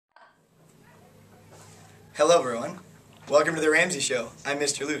Hello everyone. Welcome to the Ramsey Show. I'm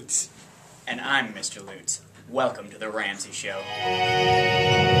Mr. Lutz. And I'm Mr. Lutz. Welcome to the Ramsey Show.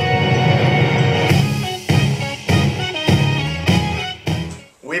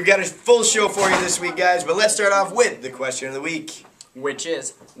 We've got a full show for you this week, guys, but let's start off with the question of the week. Which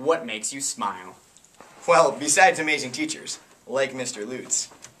is, what makes you smile? Well, besides amazing teachers, like Mr. Lutz.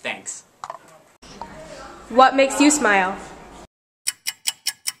 Thanks. What makes you smile?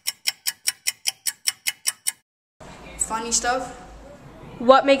 Funny stuff.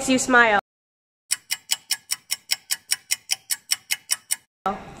 What makes you smile?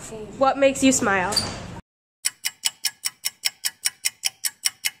 What makes you smile?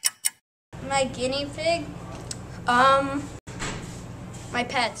 My guinea pig. My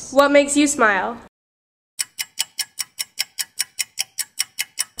pets. What makes you smile?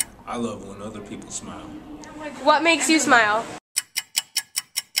 I love when other people smile. What makes you smile?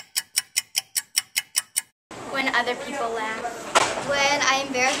 When other people laugh. When I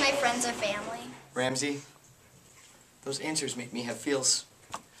embarrass my friends or family. Ramsey, those answers make me have feels.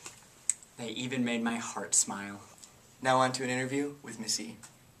 They even made my heart smile. Now on to an interview with Missy.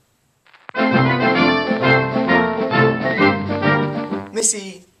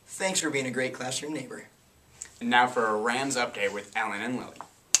 Missy, thanks for being a great classroom neighbor. And now for a Rams update with Ellen and Lily.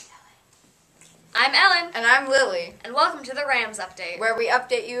 I'm Ellen. And I'm Lily. And welcome to the Rams Update, Where we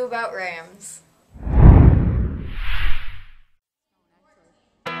update you about Rams.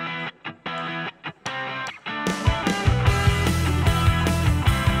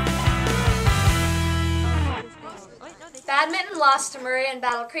 Badminton lost to Murray and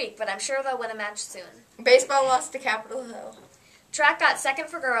Battle Creek, but I'm sure they'll win a match soon. Baseball lost to Capitol Hill. Track got second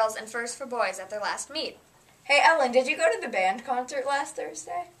for girls and first for boys at their last meet. Hey Ellen, did you go to the band concert last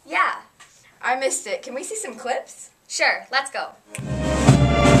Thursday? Yeah. I missed it. Can we see some clips? Sure, let's go.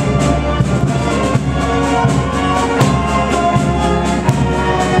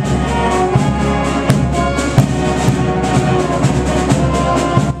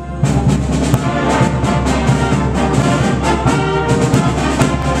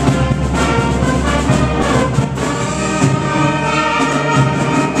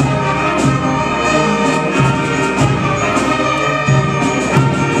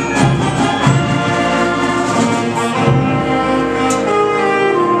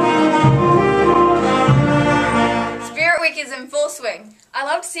 I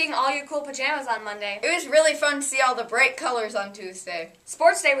loved seeing all your cool pajamas on Monday. It was really fun to see all the bright colors on Tuesday.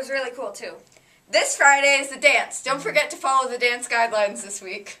 Sports Day was really cool too. This Friday is the dance. Don't forget to follow the dance guidelines this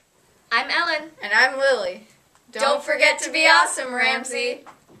week. I'm Ellen. And I'm Lily. Don't forget to be awesome, Ramsey.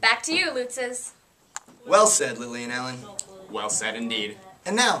 Back to you, Lutzes. Well said, Lily and Ellen. Well said indeed.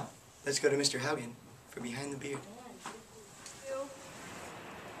 And now, let's go to Mr. Haugen for Behind the Beard.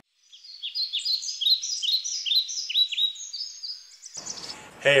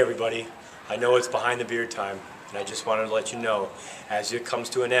 Hey everybody, I know it's behind the beard time, and I just wanted to let you know, as it comes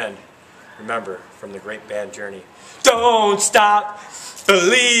to an end, remember, from the great band Journey, don't stop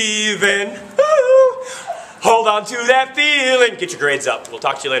believing, woo! Hold on to that feeling, get your grades up, we'll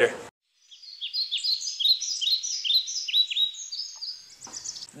talk to you later.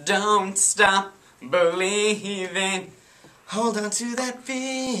 Don't stop believing. Hold on to that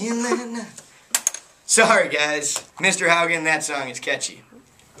feeling. Sorry guys, Mr. Haugen, that song is catchy.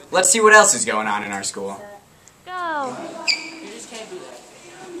 Let's see what else is going on in our school. Go!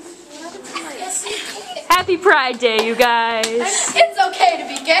 Happy Pride Day, you guys! It's okay to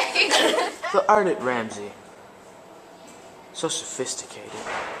be gay. The art at Ramsey. So sophisticated.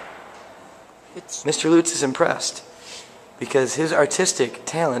 Mr. Lutz is impressed because his artistic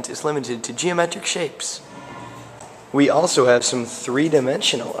talent is limited to geometric shapes. We also have some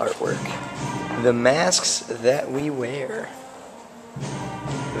three-dimensional artwork. The masks that we wear.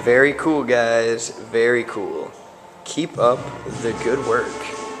 Very cool, guys. Very cool. Keep up the good work.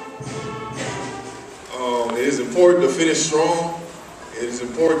 It is important to finish strong. It is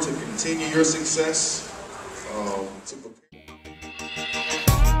important to continue your success. To prepare.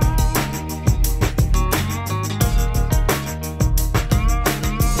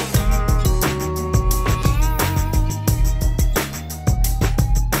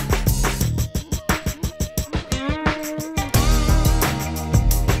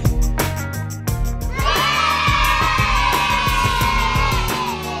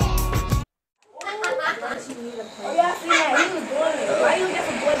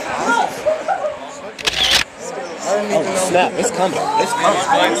 Oh snap, it's coming. It's coming.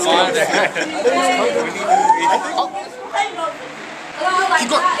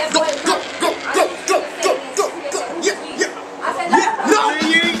 Go, go, go.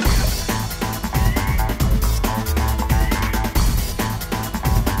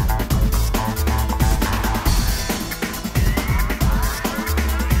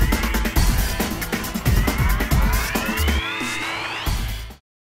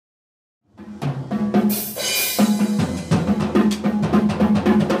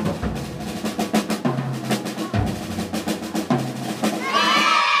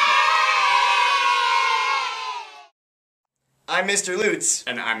 Mr. Lutz.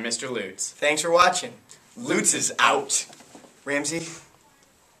 And I'm Mr. Lutz. Thanks for watching. Lutz is out. Ramsey,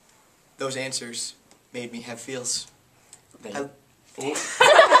 those answers made me have feels. I know.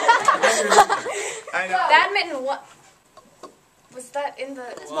 Badminton, what? Was that in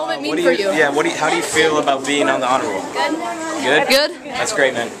the... This moment mean for you? Yeah, how do you feel about being on the honor roll? Good. Good? Good? That's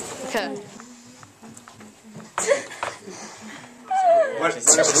great, man. Okay. Who's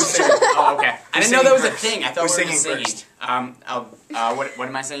singing? Oh, okay. I didn't know that was a first? thing. I thought Who's we were just singing singing. first? What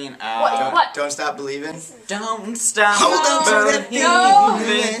am I singing? Don't stop believing. Don't stop. Hold on to that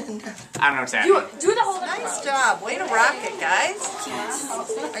believing. I don't know what's happening. Do the whole Nice job. Way to rock it, guys.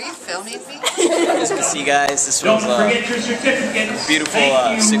 Are you filming me? As you can see, guys, this was a beautiful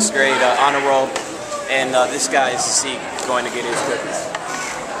 6th grade honor roll, and this guy is going to get his cookies.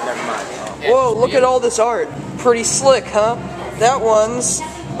 Never mind. Whoa, look at all this art. Pretty slick, huh? That one's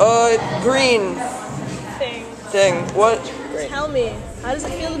green thing. What? Tell me, how does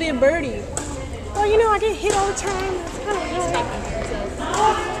it feel to be a birdie? Well, you know, I get hit all the time. It's kind of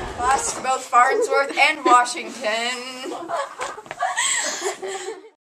Lost to both Farnsworth and Washington.